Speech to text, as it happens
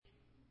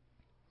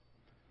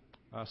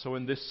So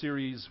in this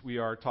series, we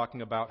are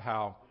talking about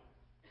how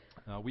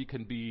we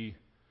can be,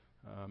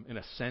 in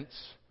a sense,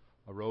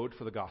 a road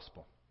for the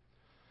gospel.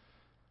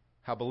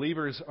 How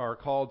believers are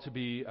called to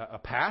be a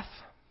path,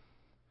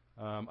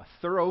 a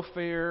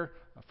thoroughfare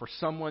for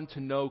someone to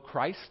know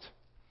Christ.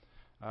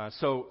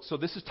 So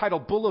this is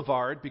titled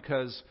Boulevard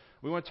because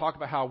we want to talk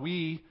about how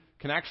we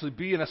can actually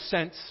be, in a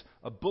sense,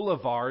 a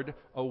boulevard,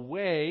 a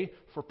way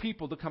for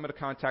people to come into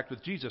contact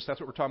with Jesus.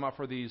 That's what we're talking about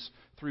for these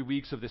 3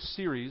 weeks of this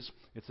series.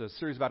 It's a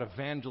series about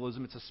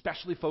evangelism. It's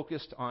especially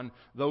focused on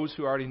those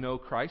who already know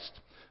Christ.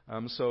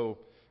 So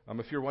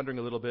if you're wondering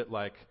a little bit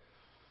like,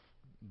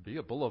 be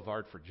a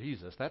boulevard for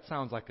Jesus, that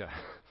sounds like a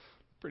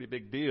pretty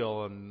big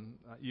deal, and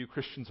you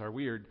Christians are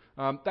weird.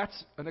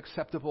 That's an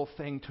acceptable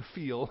thing to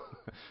feel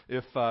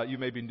if you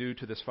may be new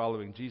to this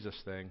following Jesus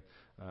thing.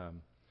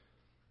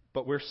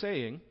 But we're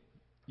saying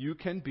you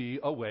can be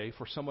a way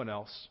for someone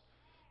else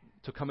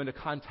to come into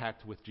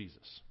contact with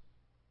Jesus.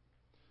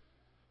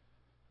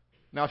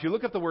 Now, if you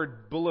look at the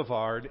word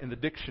boulevard in the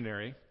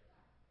dictionary,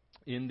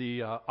 in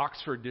the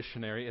Oxford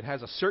Dictionary, it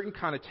has a certain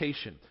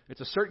connotation. It's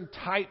a certain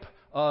type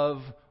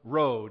of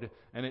road,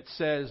 and it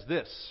says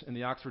this in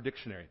the Oxford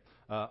Dictionary.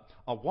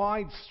 A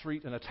wide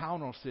street in a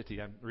town or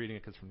city. I'm reading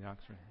it because from the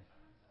Oxford.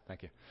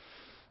 Thank you.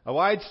 A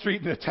wide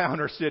street in a town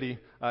or city,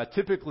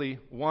 typically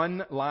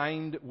one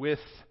lined with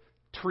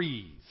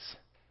trees.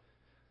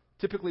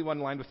 Typically one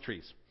lined with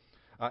trees.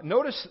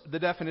 Notice the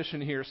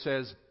definition here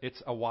says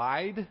it's a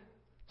wide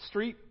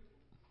street.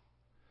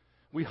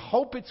 We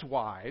hope it's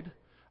wide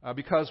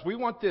because we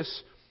want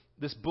this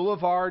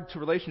boulevard to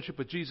relationship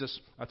with Jesus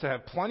to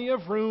have plenty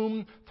of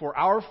room for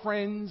our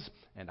friends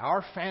and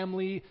our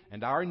family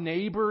and our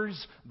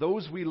neighbors,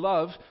 those we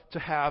love, to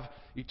have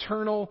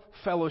eternal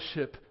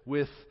fellowship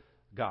with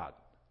God.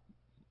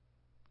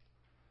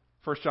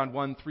 1 John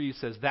 1:3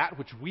 says, "That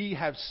which we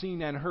have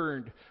seen and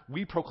heard,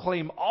 we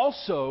proclaim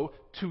also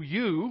to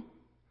you,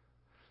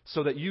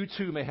 so that you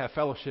too may have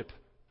fellowship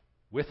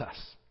with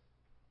us."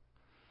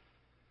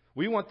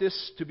 We want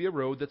this to be a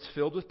road that's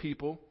filled with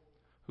people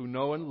who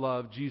know and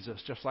love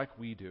Jesus just like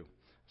we do,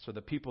 so the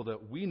people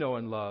that we know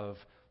and love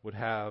would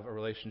have a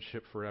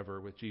relationship forever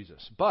with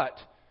Jesus. But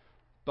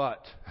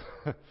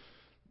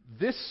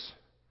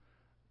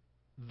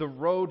the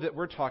road that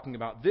we're talking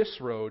about,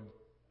 this road,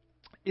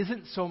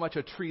 isn't so much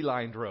a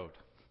tree-lined road,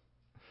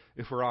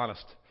 if we're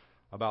honest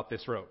about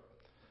this road.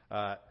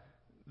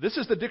 This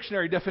is the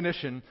dictionary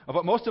definition of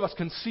what most of us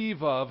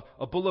conceive of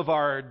a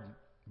boulevard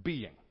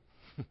being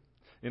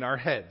in our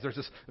heads. There's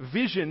this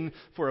vision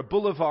for a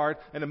boulevard,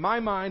 and in my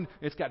mind,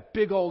 it's got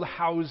big old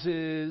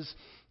houses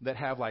that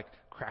have like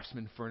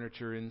craftsman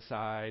furniture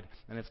inside,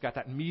 and it's got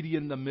that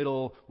median in the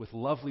middle with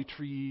lovely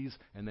trees,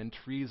 and then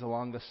trees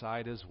along the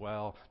side as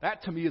well.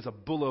 That to me is a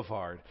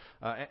boulevard.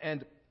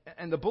 And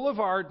the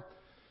boulevard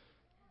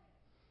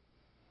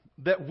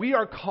that we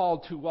are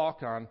called to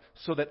walk on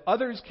so that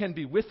others can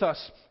be with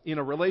us in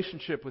a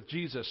relationship with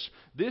Jesus.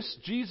 This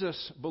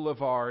Jesus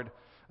boulevard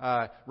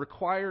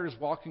requires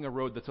walking a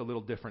road that's a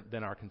little different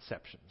than our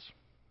conceptions.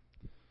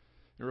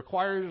 It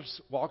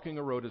requires walking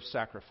a road of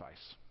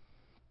sacrifice.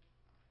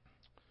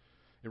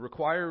 It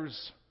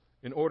requires,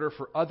 in order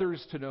for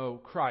others to know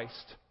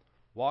Christ,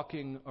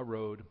 walking a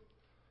road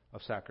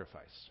of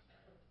sacrifice.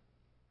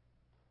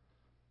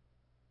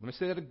 Let me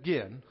say that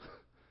again,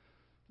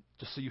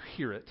 just so you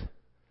hear it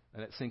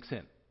and it sinks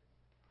in.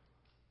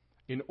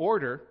 In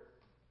order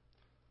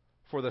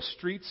for the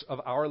streets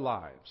of our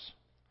lives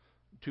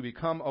to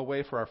become a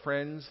way for our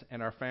friends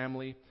and our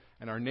family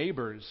and our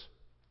neighbors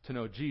to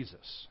know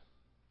Jesus,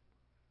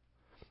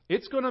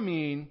 it's going to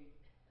mean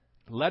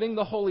letting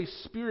the Holy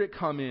Spirit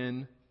come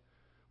in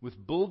with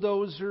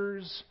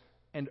bulldozers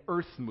and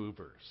earth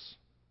movers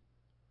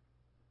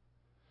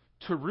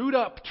to root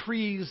up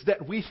trees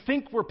that we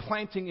think we're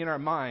planting in our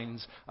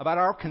minds about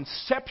our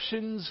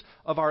conceptions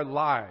of our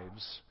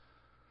lives.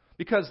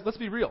 Because let's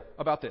be real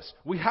about this.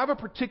 We have a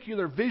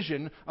particular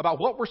vision about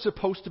what we're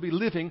supposed to be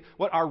living,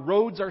 what our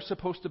roads are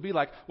supposed to be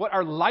like, what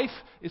our life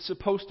is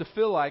supposed to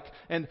feel like.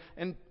 And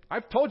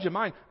I've told you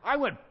mine. I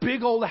want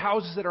big old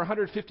houses that are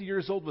 150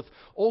 years old with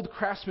old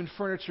craftsman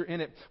furniture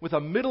in it, with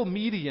a middle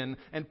median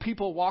and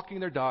people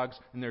walking their dogs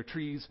and their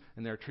trees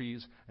and their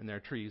trees and their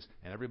trees.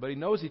 And everybody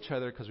knows each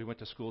other because we went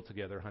to school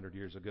together 100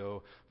 years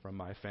ago, from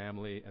my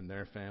family and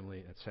their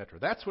family, etc.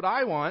 That's what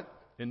I want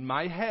in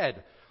my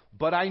head.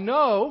 But I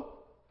know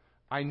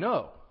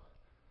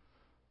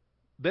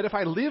that if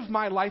I live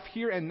my life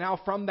here and now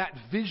from that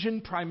vision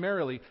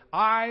primarily,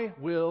 I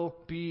will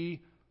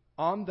be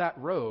on that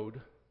road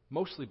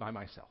mostly by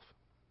myself.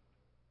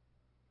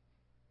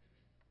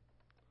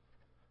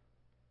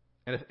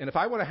 And if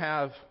I want to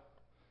have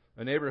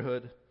a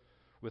neighborhood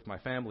with my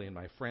family and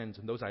my friends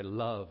and those I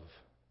love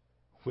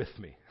with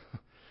me,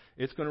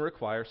 it's going to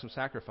require some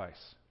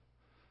sacrifice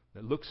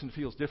that looks and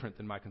feels different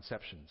than my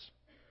conceptions.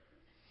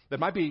 That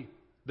might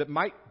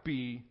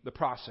be the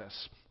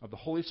process of the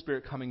Holy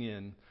Spirit coming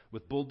in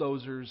with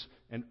bulldozers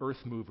and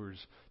earth movers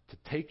to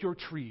take your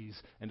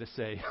trees and to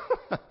say,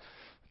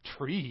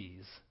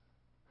 trees?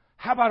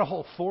 How about a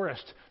whole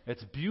forest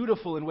that's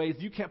beautiful in ways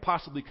you can't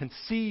possibly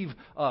conceive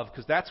of?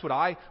 Because that's what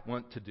I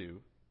want to do.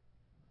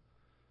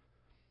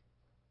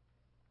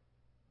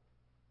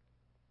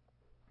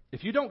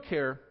 If you don't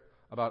care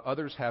about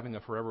others having a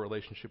forever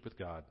relationship with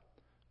God,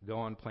 go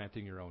on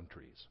planting your own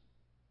trees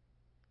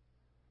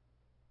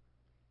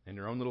in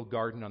your own little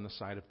garden on the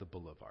side of the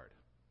boulevard.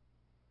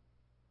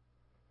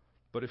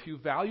 But if you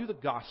value the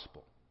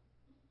gospel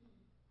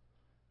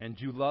and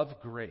you love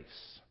grace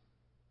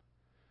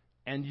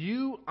and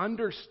you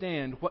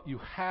understand what you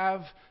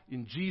have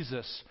in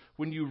Jesus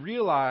when you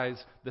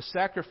realize the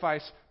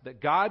sacrifice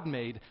that God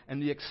made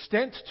and the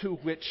extent to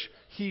which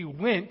He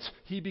went,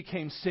 He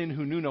became sin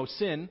who knew no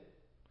sin,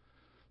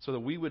 so that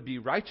we would be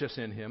righteous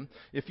in Him.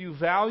 If you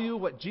value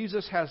what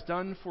Jesus has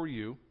done for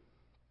you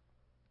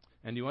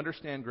and you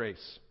understand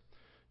grace,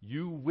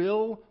 you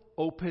will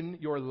open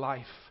your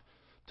life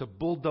to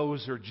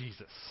bulldozer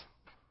Jesus.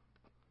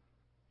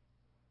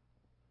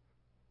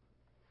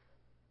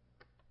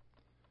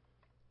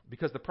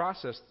 Because the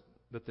process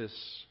that this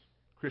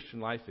Christian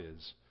life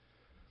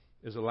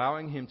is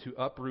allowing Him to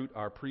uproot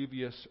our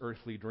previous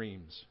earthly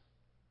dreams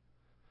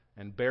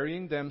and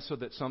burying them so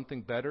that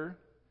something better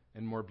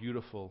and more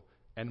beautiful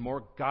and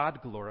more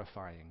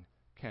God-glorifying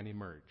can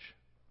emerge.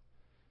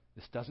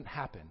 This doesn't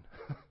happen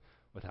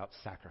without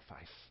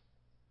sacrifice.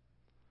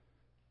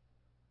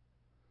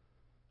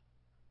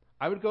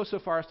 I would go so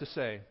far as to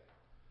say,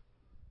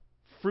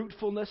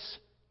 fruitfulness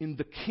in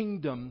the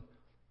kingdom,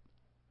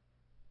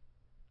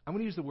 I'm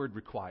going to use the word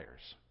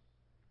requires.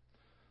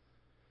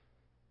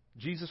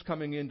 Jesus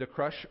coming in to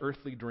crush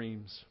earthly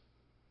dreams.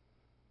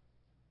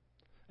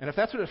 And if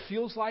that's what it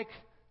feels like,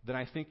 then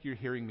I think you're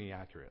hearing me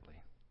accurately.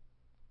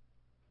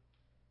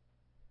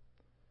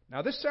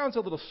 Now, this sounds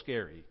a little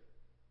scary,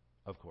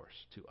 of course,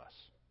 to us.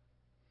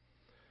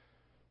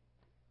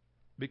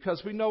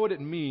 Because we know what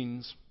it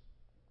means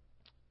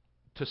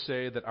to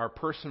say that our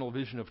personal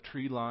vision of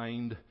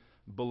tree-lined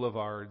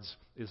boulevards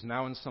is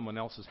now in someone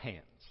else's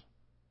hands.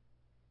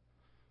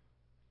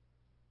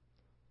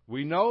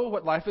 We know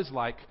what life is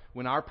like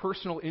when our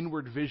personal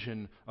inward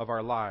vision of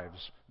our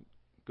lives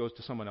goes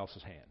to someone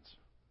else's hands.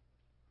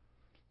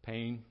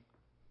 Pain,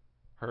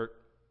 hurt,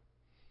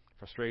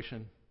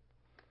 frustration,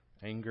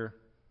 anger.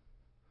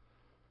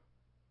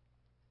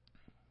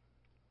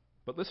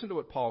 But listen to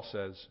what Paul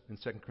says in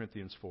 2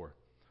 Corinthians 4.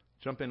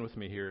 Jump in with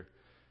me here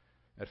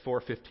at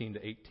 4:15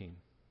 to 18.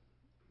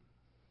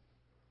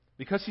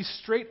 Because he's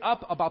straight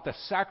up about the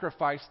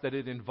sacrifice that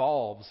it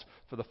involves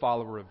for the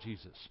follower of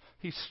Jesus.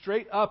 He's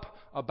straight up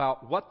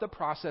about what the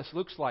process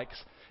looks like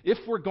if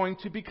we're going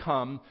to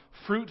become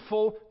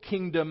fruitful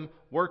kingdom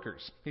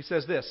workers. He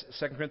says this,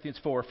 2 Corinthians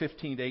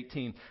 4:15 to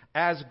 18.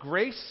 As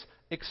grace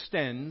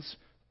extends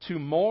to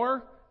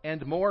more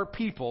and more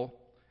people,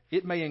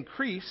 it may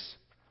increase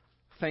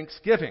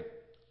thanksgiving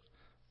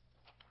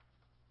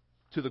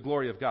to the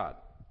glory of God.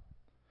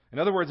 In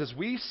other words, as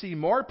we see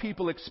more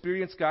people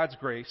experience God's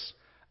grace,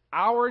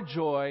 our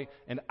joy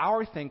and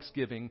our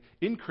thanksgiving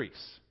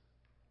increase.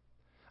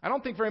 I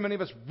don't think very many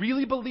of us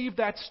really believe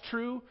that's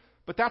true,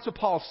 but that's what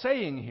Paul's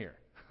saying here.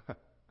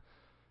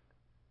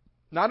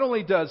 Not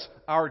only does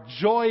our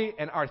joy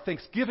and our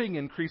thanksgiving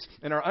increase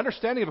and our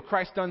understanding of what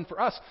Christ done for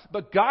us,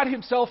 but God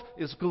Himself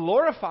is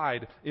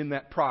glorified in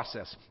that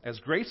process. As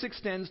grace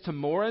extends to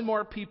more and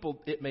more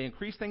people, it may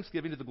increase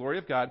thanksgiving to the glory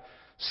of God.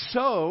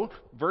 So,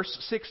 verse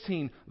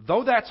 16,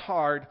 though that's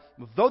hard,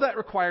 though that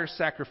requires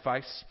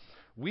sacrifice,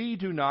 we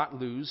do not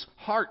lose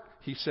heart,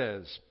 he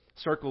says.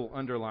 Circle,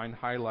 underline,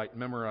 highlight,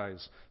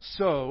 memorize.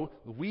 So,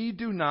 we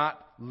do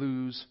not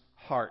lose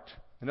heart.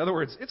 In other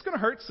words, it's going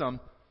to hurt some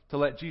to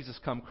let Jesus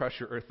come crush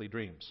your earthly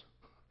dreams.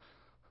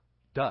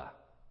 Duh.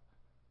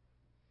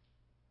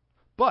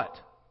 But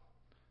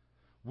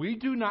we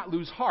do not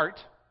lose heart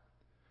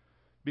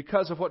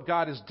because of what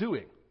God is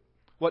doing.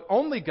 What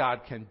only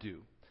God can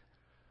do.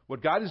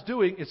 What God is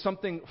doing is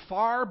something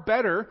far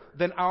better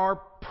than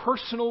our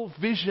personal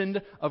vision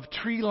of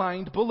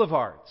tree-lined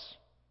boulevards.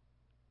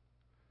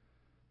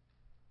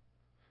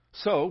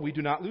 So, we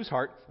do not lose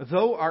heart.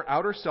 Though our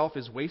outer self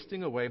is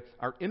wasting away,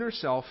 our inner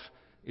self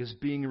is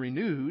being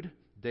renewed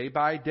day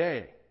by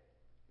day.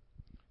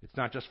 It's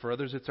not just for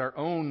others, it's our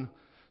own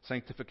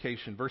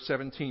sanctification. Verse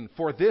 17,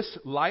 for this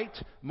light,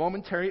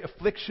 momentary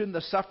affliction,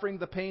 the suffering,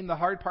 the pain, the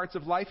hard parts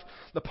of life,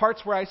 the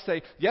parts where I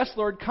say, yes,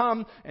 Lord,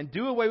 come and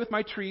do away with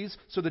my trees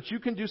so that you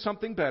can do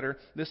something better.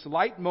 This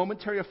light,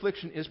 momentary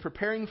affliction is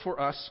preparing for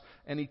us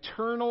an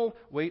eternal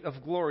weight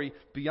of glory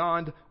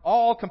beyond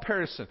all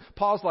comparison.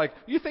 Paul's like,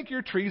 you think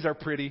your trees are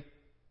pretty?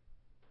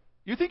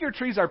 You think your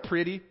trees are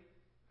pretty?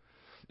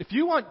 If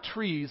you want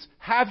trees,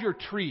 have your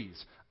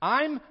trees.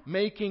 I'm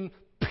making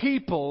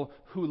people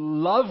who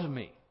love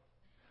me.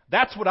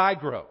 That's what I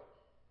grow.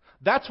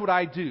 That's what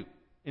I do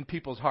in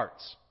people's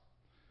hearts.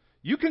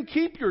 You can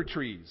keep your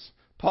trees.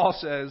 Paul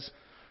says,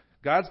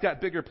 God's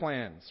got bigger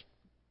plans.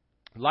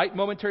 Light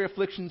momentary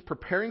afflictions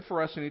preparing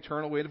for us an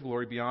eternal weight of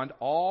glory beyond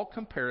all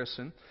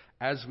comparison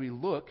as we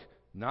look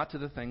not to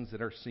the things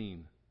that are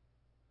seen,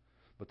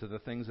 but to the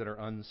things that are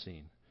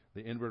unseen.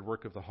 the inward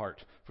work of the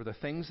heart. For the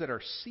things that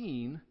are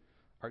seen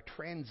are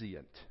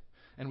transient.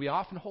 And we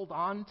often hold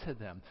on to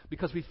them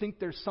because we think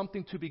there's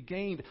something to be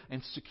gained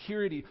and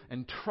security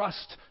and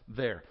trust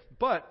there.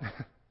 But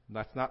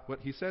that's not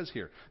what he says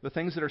here. The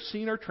things that are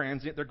seen are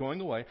transient, they're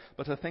going away.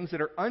 But the things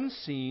that are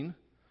unseen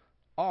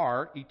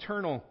are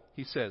eternal,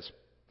 he says.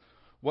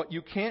 What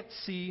you can't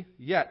see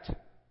yet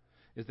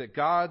is that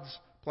God's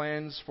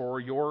plans for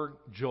your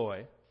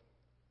joy,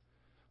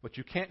 what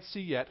you can't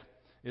see yet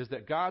is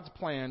that God's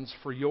plans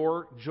for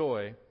your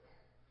joy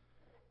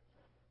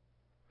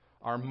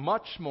are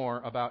much more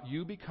about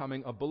you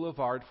becoming a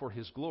boulevard for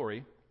His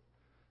glory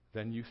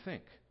than you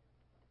think.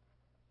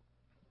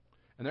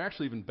 And they're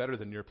actually even better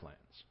than your plans.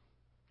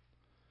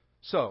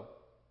 So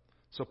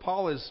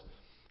Paul is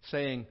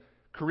saying,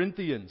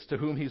 Corinthians, to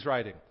whom he's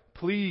writing,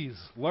 please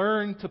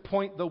learn to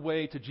point the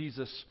way to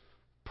Jesus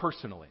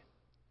personally.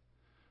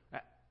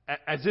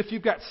 As if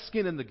you've got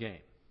skin in the game.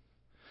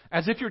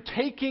 As if you're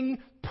taking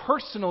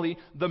personally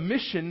the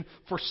mission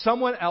for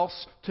someone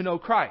else to know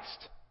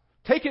Christ.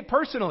 Take it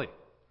personally.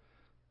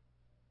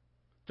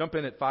 Jump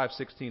in at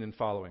 5:16 and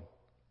following.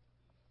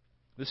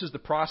 This is the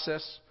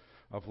process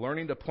of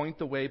learning to point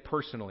the way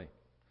personally.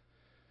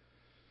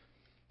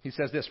 He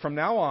says this, from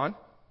now on,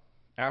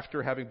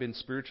 after having been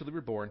spiritually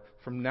reborn,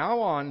 from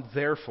now on,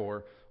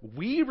 therefore,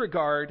 we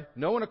regard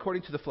no one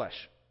according to the flesh.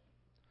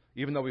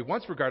 Even though we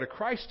once regarded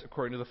Christ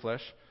according to the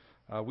flesh,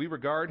 we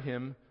regard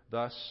him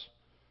thus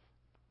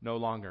no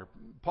longer.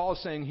 Paul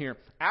is saying here,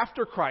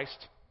 after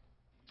Christ's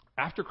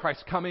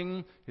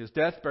coming, his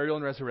death, burial,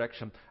 and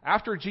resurrection,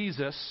 after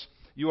Jesus,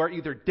 you are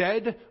either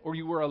dead or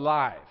you were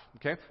alive.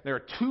 Okay? There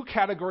are two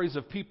categories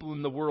of people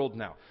in the world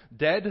now.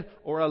 Dead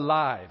or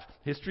alive.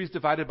 History is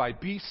divided by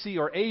BC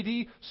or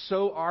AD.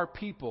 So are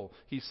people,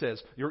 he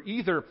says. You're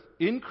either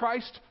in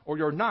Christ or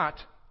you're not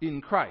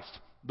in Christ.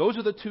 Those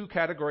are the two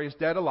categories,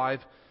 dead, alive,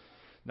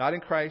 not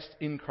in Christ,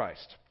 in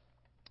Christ.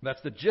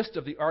 That's the gist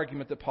of the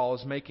argument that Paul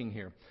is making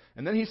here.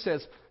 And then he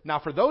says, now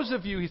for those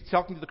of you, he's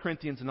talking to the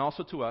Corinthians and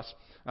also to us,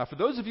 for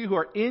those of you who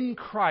are in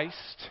Christ,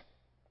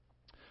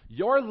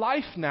 your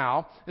life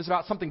now is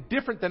about something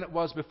different than it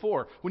was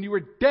before. When you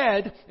were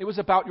dead, it was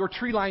about your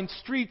tree-lined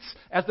streets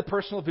as the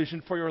personal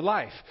vision for your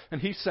life. And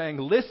he's saying,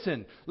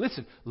 listen,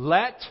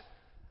 let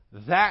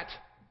that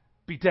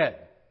be dead.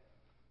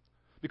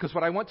 Because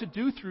what I want to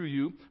do through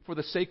you for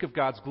the sake of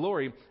God's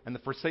glory and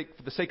for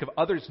the sake of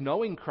others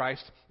knowing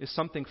Christ is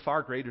something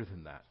far greater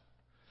than that.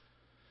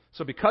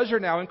 So because you're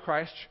now in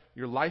Christ,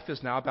 your life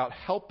is now about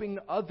helping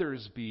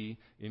others be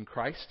in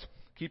Christ.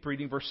 Keep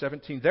reading verse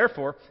 17.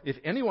 Therefore, if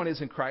anyone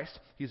is in Christ,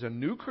 he's a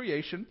new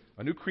creation,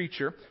 a new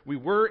creature. We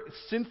were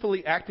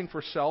sinfully acting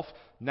for self.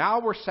 Now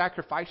we're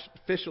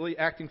sacrificially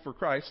acting for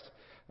Christ.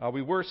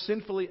 We were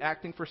sinfully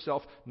acting for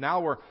self.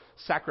 Now we're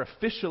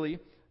sacrificially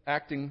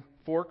acting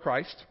for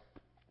Christ.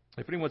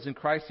 If anyone's in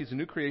Christ, he's a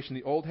new creation.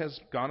 The old has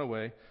gone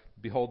away.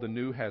 Behold, the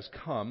new has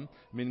come,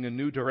 meaning a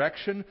new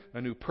direction, a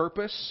new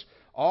purpose.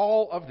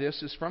 All of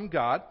this is from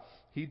God.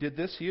 He did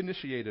this. He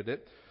initiated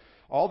it.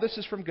 All this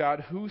is from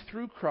God, who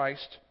through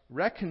Christ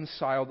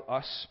reconciled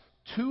us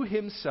to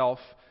himself.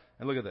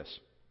 And look at this.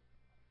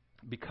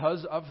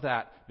 Because of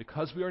that,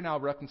 because we are now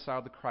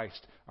reconciled to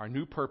Christ, our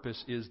new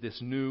purpose is this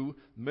new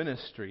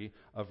ministry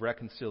of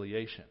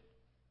reconciliation.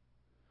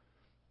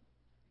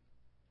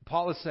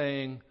 Paul is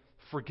saying,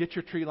 forget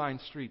your tree-lined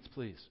streets,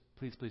 please.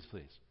 Please, please,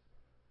 please.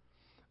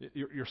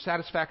 Your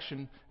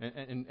satisfaction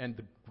and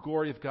the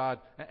glory of God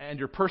and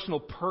your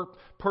personal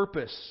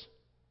purpose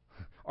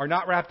are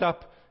not wrapped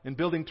up in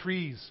building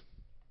trees.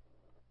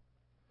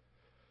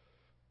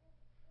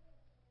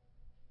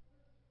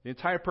 The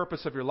entire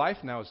purpose of your life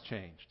now has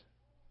changed.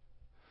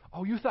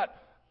 Oh, you thought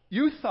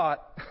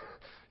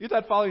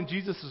following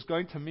Jesus is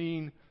going to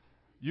mean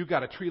you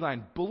got a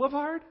tree-lined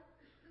boulevard?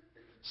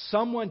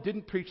 Someone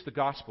didn't preach the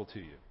gospel to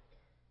you.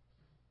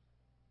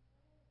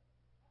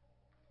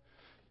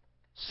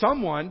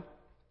 Someone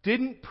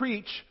didn't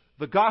preach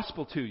the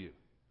gospel to you.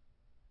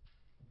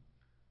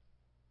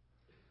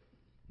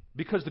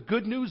 Because the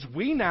good news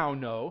we now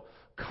know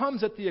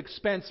comes at the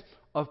expense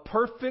of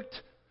perfect,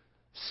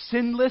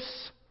 sinless,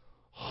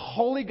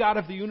 holy God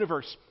of the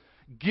universe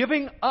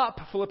giving up,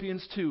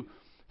 Philippians 2,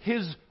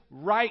 his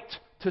right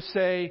to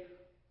say,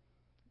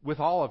 with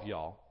all of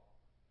y'all,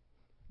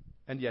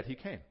 and yet he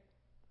came.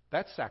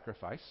 That's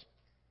sacrifice.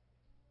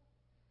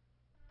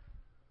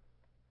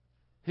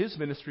 His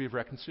ministry of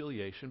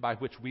reconciliation, by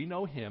which we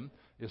know him,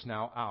 is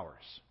now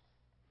ours.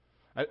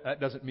 That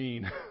doesn't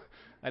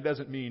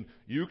mean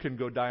you can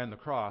go die on the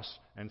cross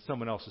and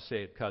someone else is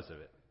saved because of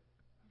it.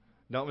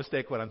 Don't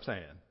mistake what I'm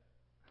saying.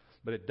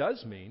 But it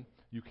does mean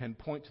you can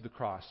point to the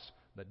cross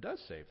that does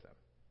save them.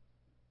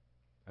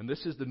 And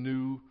this is the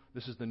new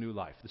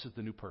life. This is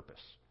the new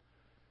purpose.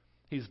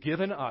 He's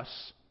given us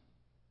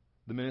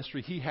the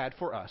ministry he had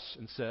for us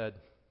and said,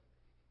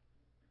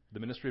 the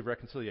ministry of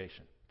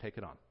reconciliation, take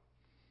it on.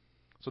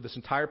 So this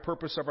entire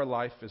purpose of our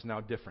life is now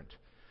different.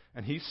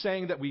 And he's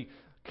saying that we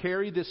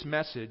carry this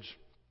message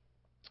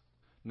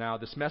now,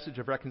 this message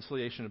of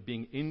reconciliation, of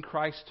being in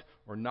Christ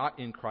or not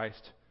in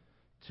Christ,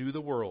 to the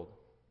world.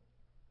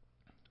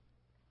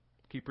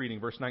 Keep reading,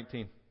 verse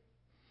 19.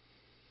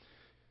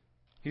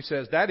 He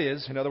says, that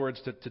is, in other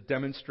words, to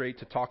demonstrate,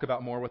 to talk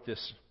about more what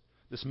this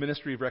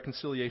ministry of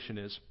reconciliation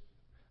is.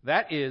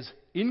 That is,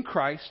 in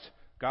Christ,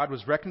 God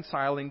was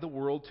reconciling the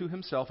world to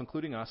himself,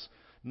 including us,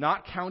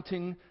 not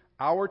counting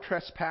our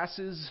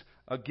trespasses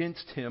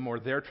against him or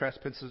their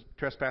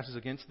trespasses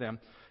against them,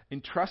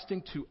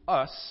 entrusting to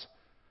us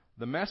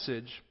the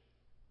message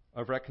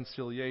of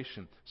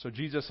reconciliation. So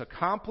Jesus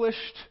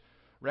accomplished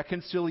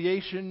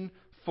reconciliation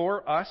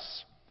for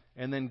us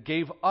and then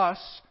gave us,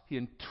 he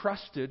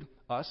entrusted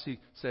us, he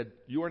said,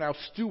 you are now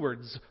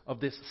stewards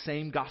of this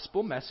same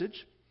gospel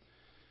message,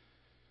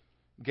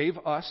 gave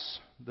us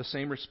the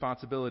same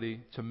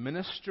responsibility to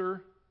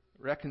minister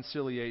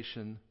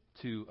reconciliation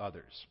to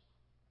others.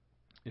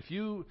 If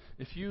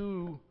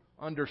you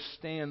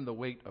understand the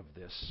weight of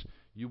this,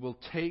 you will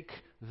take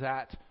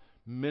that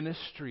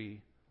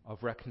ministry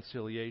of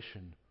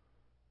reconciliation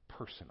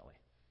personally.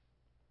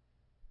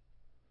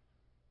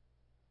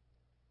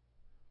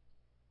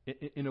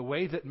 In a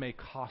way that may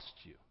cost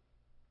you.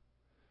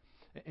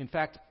 In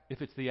fact,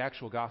 if it's the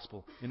actual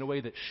gospel, in a way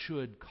that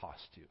should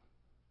cost you.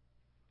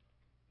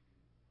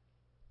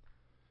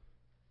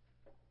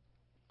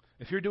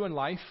 If you're doing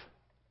life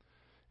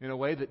in a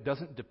way that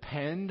doesn't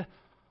depend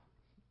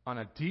on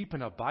a deep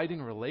and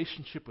abiding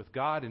relationship with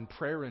God in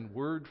prayer and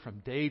word from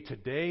day to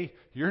day,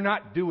 you're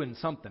not doing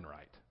something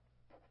right.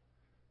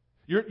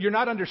 You're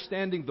not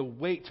understanding the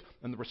weight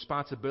and the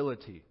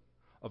responsibility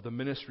of the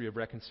ministry of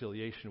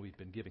reconciliation we've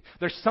been giving.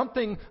 There's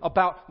something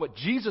about what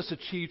Jesus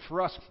achieved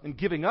for us in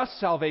giving us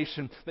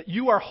salvation that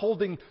you are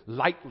holding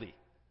lightly,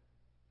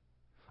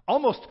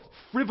 almost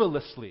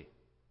frivolously,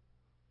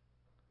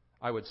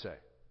 I would say.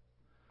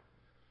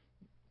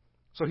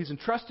 So he's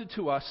entrusted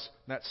to us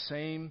that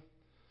same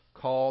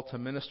call to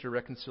minister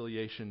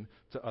reconciliation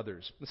to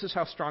others. This is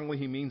how strongly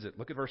he means it.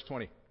 Look at verse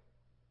 20.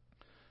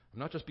 I'm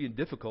not just being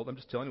difficult, I'm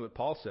just telling you what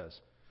Paul says.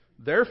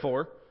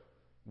 Therefore,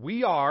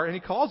 we are, and he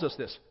calls us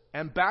this,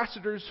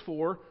 ambassadors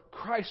for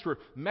Christ. We're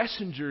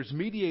messengers,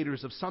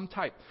 mediators of some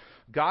type.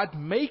 God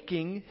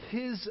making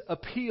his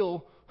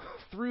appeal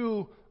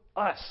through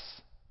us.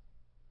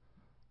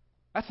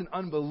 That's an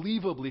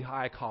unbelievably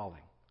high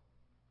calling.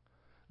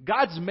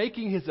 God's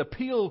making his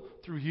appeal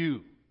through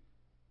you,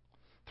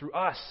 through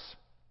us.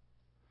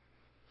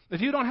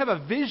 If you don't have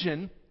a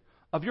vision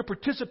of your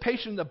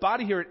participation in the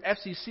body here at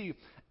FCC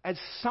as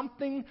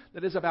something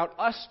that is about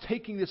us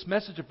taking this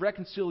message of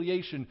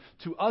reconciliation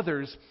to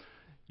others,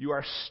 you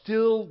are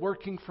still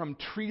working from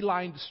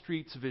tree-lined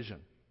streets vision.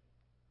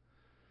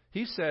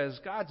 He says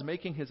God's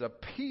making his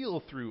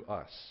appeal through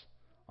us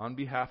on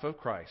behalf of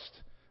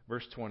Christ.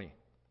 Verse 20.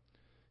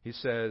 He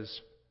says,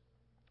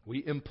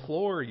 we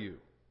implore you.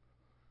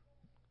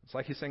 It's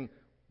like he's saying,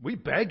 we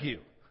beg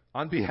you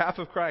on behalf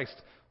of Christ,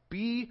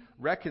 be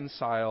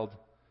reconciled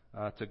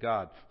to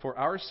God. For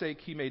our sake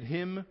he made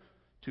him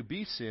to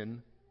be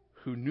sin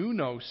who knew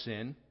no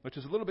sin, which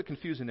is a little bit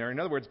confusing there. In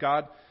other words,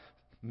 God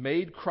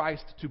made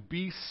Christ to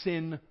be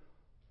sin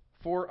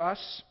for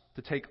us,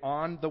 to take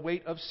on the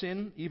weight of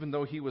sin, even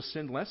though he was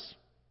sinless.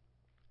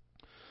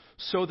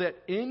 So that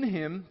in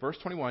him, verse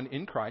 21,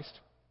 in Christ,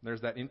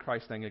 there's that in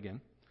Christ thing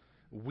again,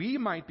 we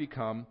might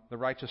become the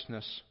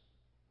righteousness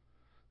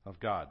of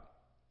God.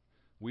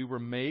 We were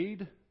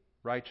made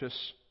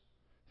righteous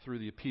through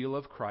the appeal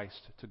of Christ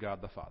to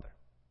God the Father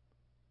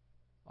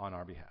on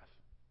our behalf.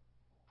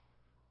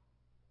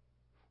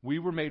 We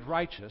were made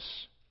righteous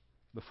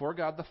before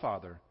God the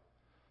Father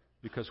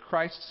because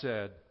Christ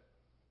said,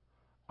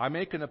 I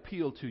make an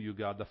appeal to you,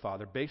 God the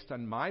Father, based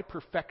on my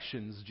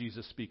perfections,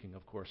 Jesus speaking,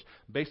 of course,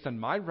 based on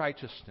my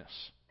righteousness.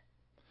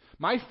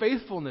 My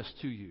faithfulness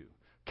to you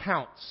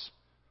counts.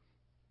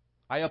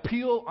 I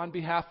appeal on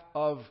behalf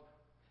of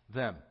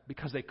them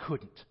because they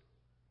couldn't.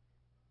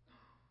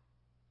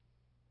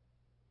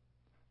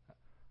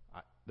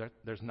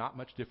 There's not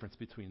much difference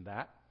between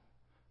that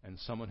and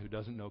someone who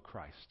doesn't know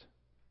Christ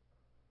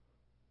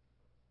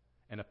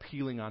and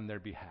appealing on their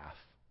behalf.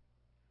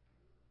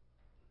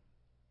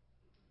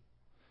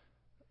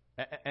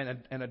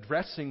 And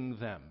addressing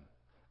them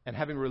and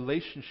having a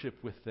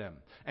relationship with them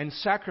and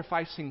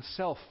sacrificing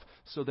self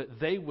so that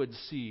they would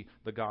see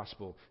the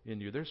gospel in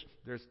you. There's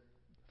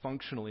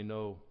functionally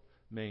no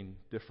main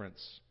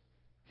difference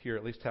here,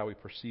 at least how we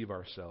perceive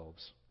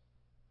ourselves.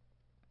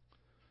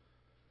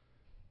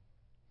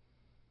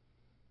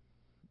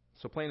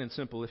 So plain and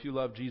simple, if you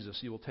love Jesus,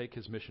 you will take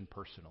his mission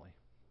personally.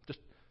 Just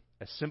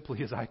as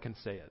simply as I can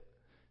say it.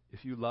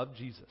 If you love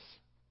Jesus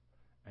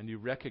and you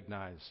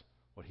recognize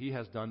what he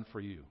has done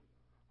for you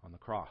on the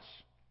cross,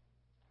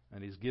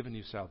 and he's given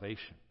you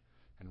salvation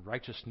and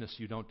righteousness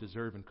you don't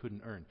deserve and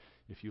couldn't earn.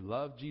 If you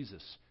love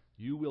Jesus,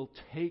 you will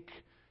take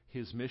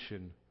his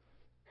mission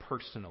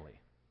personally.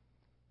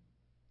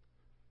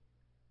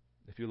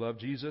 If you love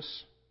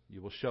Jesus,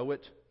 you will show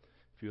it.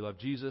 If you love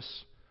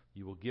Jesus,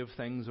 you will give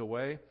things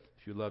away.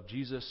 If you love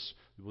Jesus,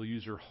 you will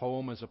use your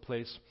home as a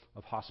place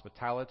of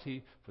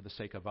hospitality for the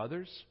sake of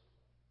others.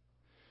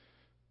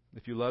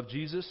 If you love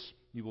Jesus,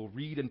 you will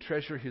read and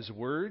treasure his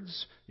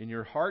words in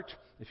your heart.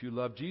 If you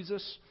love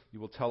Jesus, You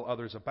will tell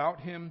others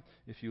about him.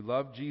 If you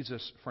love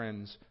Jesus,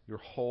 friends, your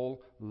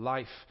whole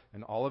life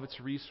and all of its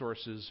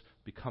resources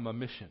become a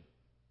mission.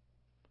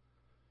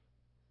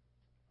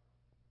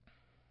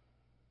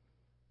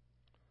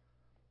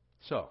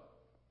 So,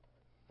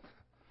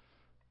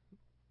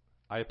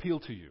 I appeal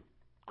to you,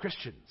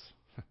 Christians,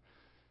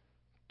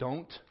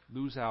 don't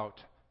lose out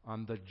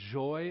on the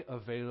joy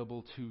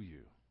available to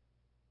you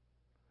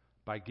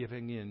by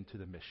giving in to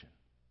the mission.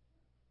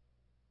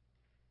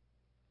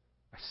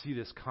 I see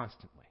this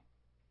constantly.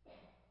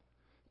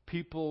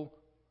 People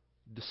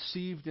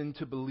deceived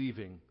into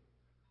believing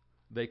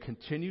they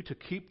continue to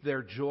keep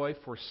their joy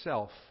for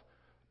self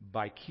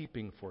by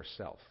keeping for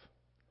self.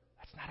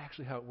 That's not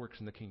actually how it works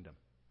in the kingdom.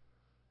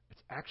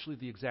 It's actually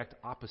the exact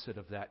opposite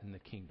of that in the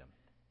kingdom.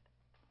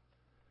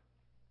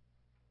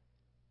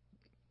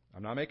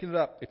 I'm not making it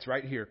up. It's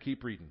right here.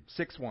 Keep reading.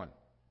 6:1.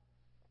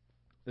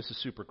 This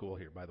is super cool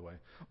here, by the way.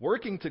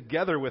 Working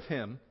together with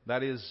him,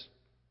 that is,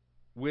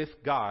 with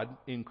God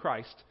in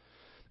Christ.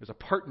 There's a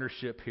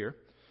partnership here.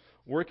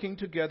 Working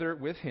together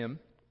with him,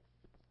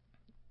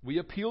 we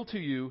appeal to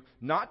you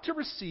not to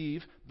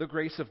receive the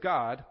grace of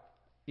God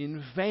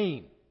in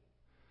vain.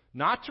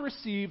 Not to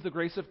receive the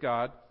grace of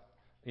God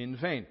in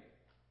vain.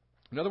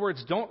 In other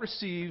words, don't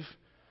receive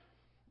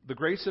the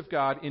grace of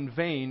God in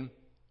vain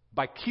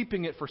by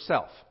keeping it for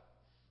self.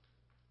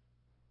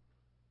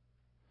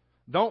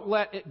 Don't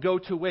let it go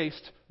to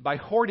waste by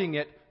hoarding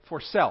it for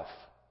self.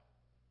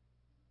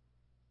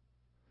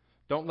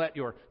 Don't let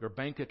your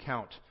bank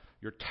account,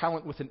 your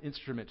talent with an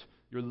instrument,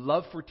 your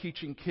love for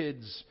teaching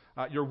kids,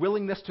 your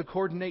willingness to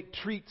coordinate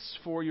treats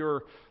for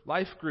your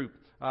life group,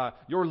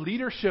 your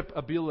leadership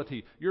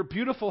ability, your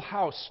beautiful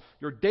house,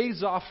 your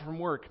days off from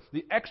work,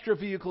 the extra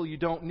vehicle you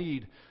don't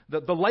need,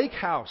 the lake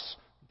house.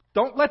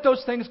 Don't let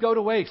those things go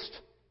to waste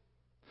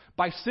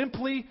by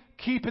simply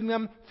keeping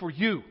them for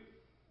you.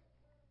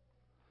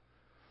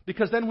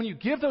 Because then when you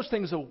give those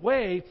things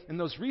away and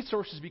those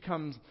resources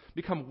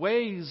become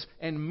ways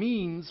and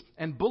means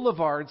and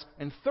boulevards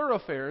and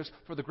thoroughfares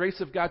for the grace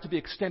of God to be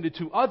extended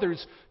to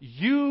others,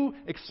 you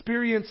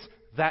experience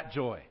that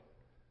joy.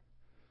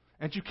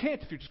 And you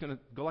can't if you're just going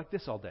to go like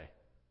this all day.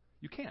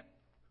 You can't.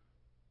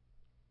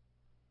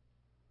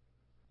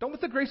 Don't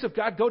let the grace of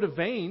God go to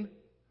vain,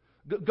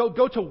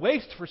 go to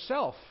waste for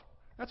self.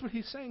 That's what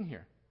he's saying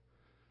here.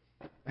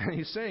 And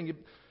he's saying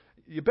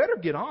you better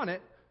get on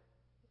it.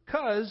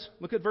 Because,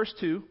 look at verse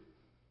 2,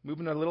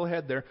 moving a little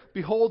ahead there.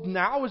 Behold,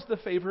 now is the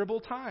favorable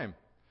time.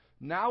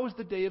 Now is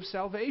the day of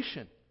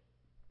salvation.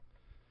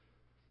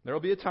 There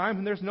will be a time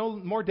when there's no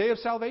more day of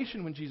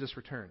salvation when Jesus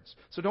returns.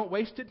 So don't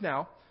waste it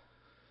now.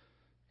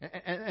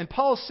 And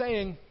Paul's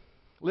saying,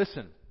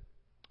 listen,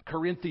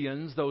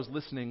 Corinthians, those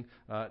listening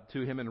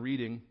to him and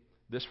reading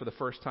this for the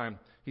first time,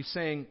 he's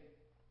saying,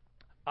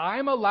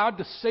 I'm allowed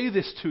to say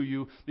this to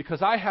you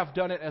because I have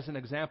done it as an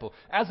example,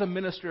 as a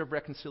minister of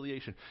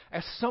reconciliation,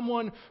 as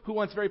someone who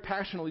wants very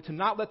passionately to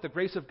not let the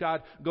grace of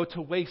God go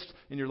to waste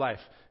in your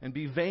life and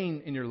be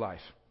vain in your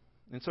life.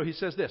 And so he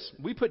says this,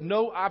 we put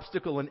no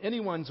obstacle in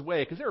anyone's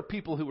way, because there are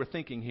people who were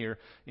thinking here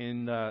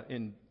in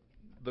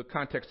the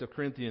context of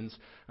Corinthians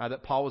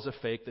that Paul was a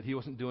fake, that he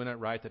wasn't doing it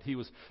right, that he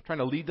was trying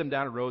to lead them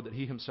down a road that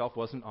he himself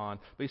wasn't on.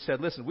 But he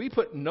said, listen, we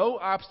put no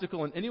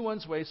obstacle in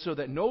anyone's way so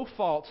that no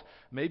fault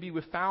may be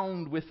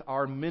found with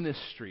our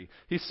ministry.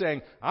 He's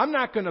saying, I'm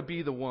not going to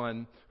be the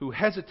one who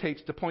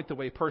hesitates to point the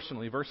way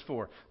personally. Verse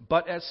 4,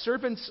 but as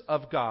servants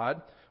of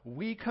God,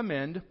 we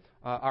commend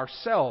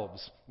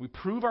ourselves. We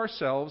prove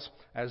ourselves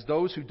as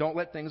those who don't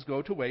let things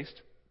go to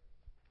waste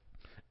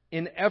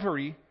in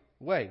every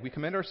way. We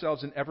commend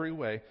ourselves in every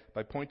way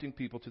by pointing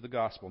people to the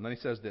gospel. And then he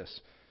says this.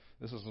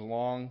 This is a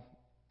long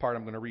part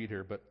I'm going to read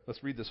here, but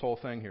let's read this whole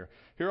thing here.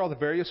 Here are all the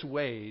various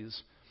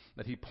ways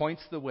that he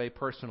points the way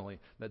personally,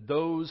 that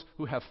those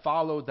who have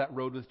followed that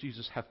road with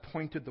Jesus have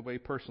pointed the way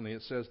personally.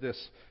 It says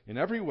this, in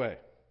every way,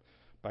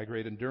 by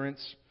great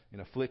endurance,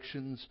 in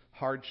afflictions,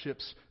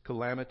 hardships,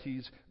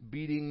 calamities,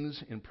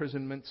 beatings,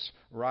 imprisonments,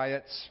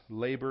 riots,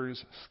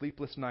 labors,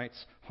 sleepless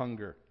nights,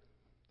 hunger,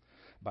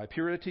 by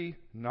purity,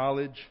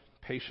 knowledge,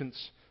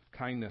 patience,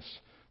 kindness,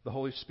 the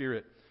Holy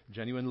Spirit,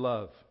 genuine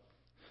love,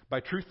 by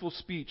truthful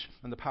speech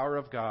and the power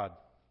of God,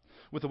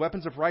 with the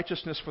weapons of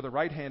righteousness for the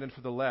right hand and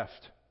for the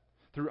left,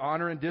 through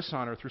honor and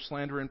dishonor, through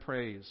slander and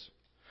praise.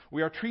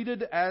 We are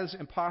treated as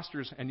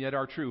impostors and yet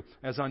are true,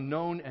 as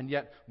unknown and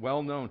yet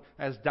well known,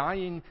 as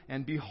dying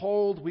and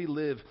behold we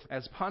live,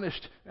 as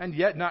punished and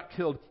yet not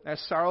killed,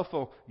 as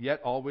sorrowful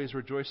yet always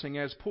rejoicing,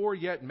 as poor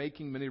yet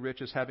making many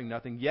rich, as having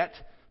nothing yet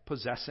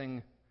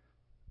possessing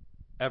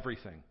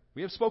everything.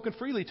 We have spoken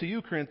freely to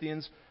you,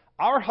 Corinthians.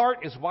 Our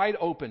heart is wide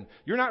open.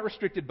 You're not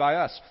restricted by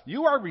us.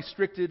 You are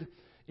restricted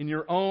in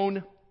your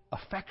own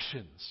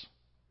affections.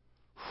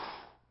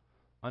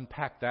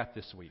 Unpack that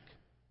this week.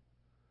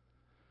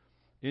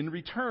 In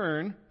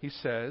return, he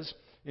says,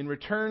 in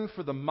return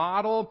for the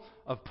model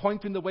of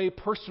pointing the way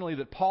personally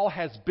that Paul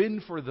has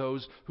been for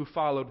those who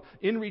followed,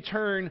 in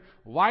return,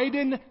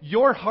 widen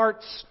your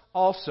hearts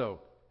also,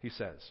 he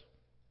says.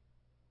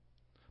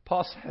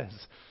 Paul says,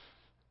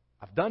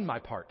 I've done my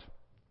part.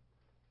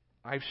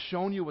 I've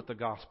shown you what the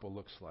gospel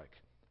looks like.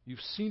 You've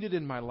seen it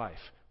in my life.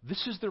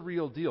 This is the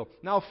real deal.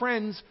 Now,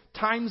 friends,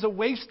 time's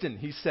a-wasting,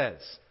 he says.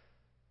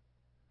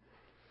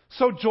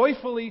 So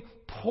joyfully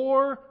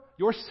pour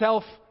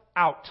yourself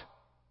out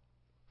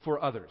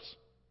for others.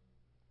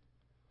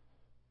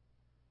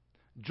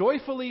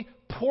 Joyfully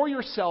pour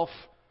yourself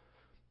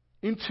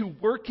into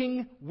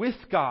working with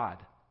God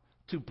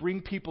to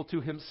bring people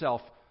to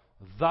Himself,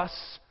 thus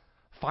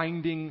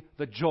finding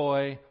the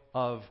joy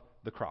of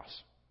the cross.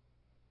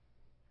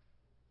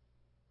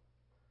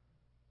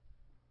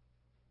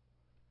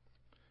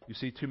 You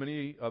see, too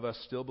many of us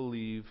still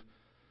believe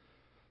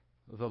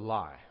the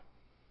lie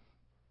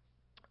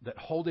that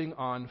holding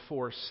on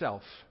for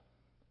self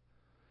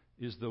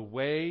is the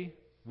way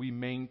we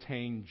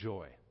maintain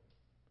joy.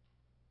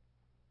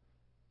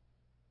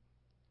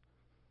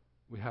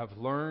 We have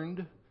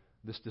learned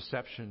this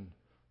deception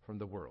from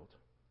the world.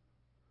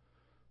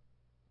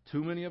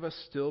 Too many of us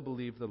still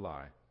believe the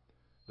lie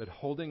that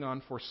holding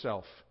on for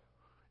self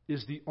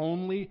is the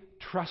only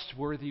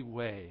trustworthy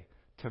way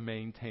to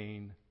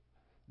maintain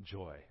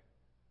joy.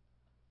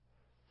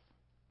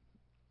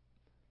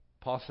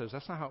 Paul says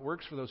that's not how it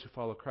works for those who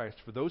follow Christ.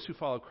 For those who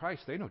follow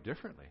Christ, they know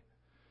differently.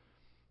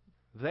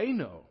 They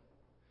know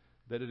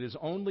that it is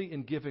only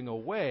in giving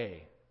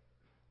away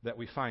that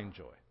we find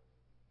joy.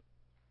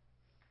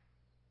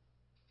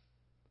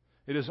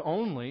 It is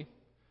only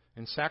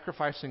in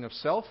sacrificing of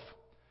self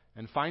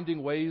and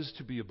finding ways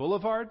to be a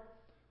boulevard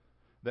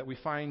that we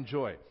find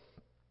joy.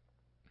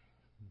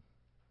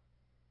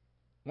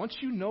 Once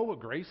you know what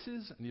grace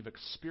is and you've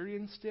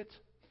experienced it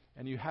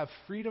and you have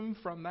freedom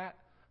from that,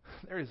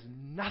 there is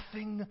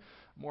nothing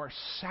more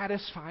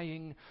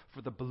satisfying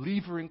for the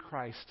believer in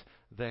Christ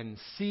than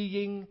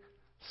seeing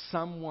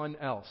someone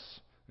else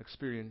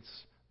experience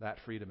that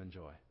freedom and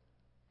joy.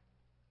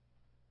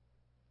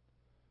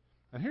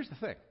 And here's the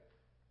thing.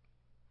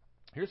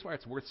 Here's why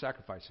it's worth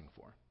sacrificing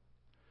for.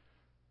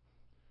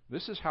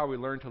 This is how we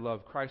learn to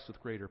love Christ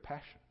with greater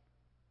passion.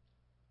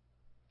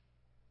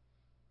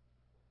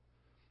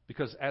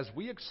 Because as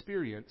we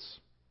experience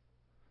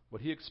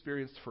what He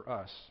experienced for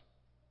us,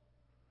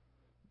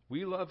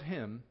 we love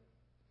Him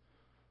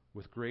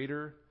with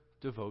greater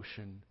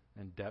devotion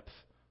and depth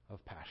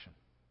of passion.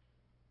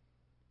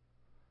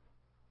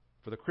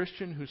 For the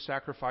Christian who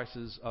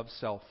sacrifices of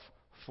self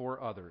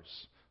for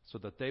others so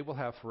that they will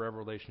have forever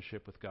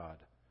relationship with God,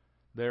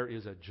 there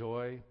is a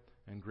joy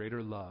and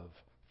greater love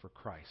for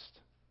Christ.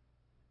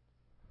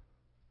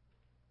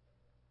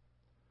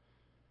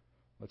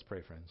 Let's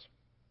pray, friends.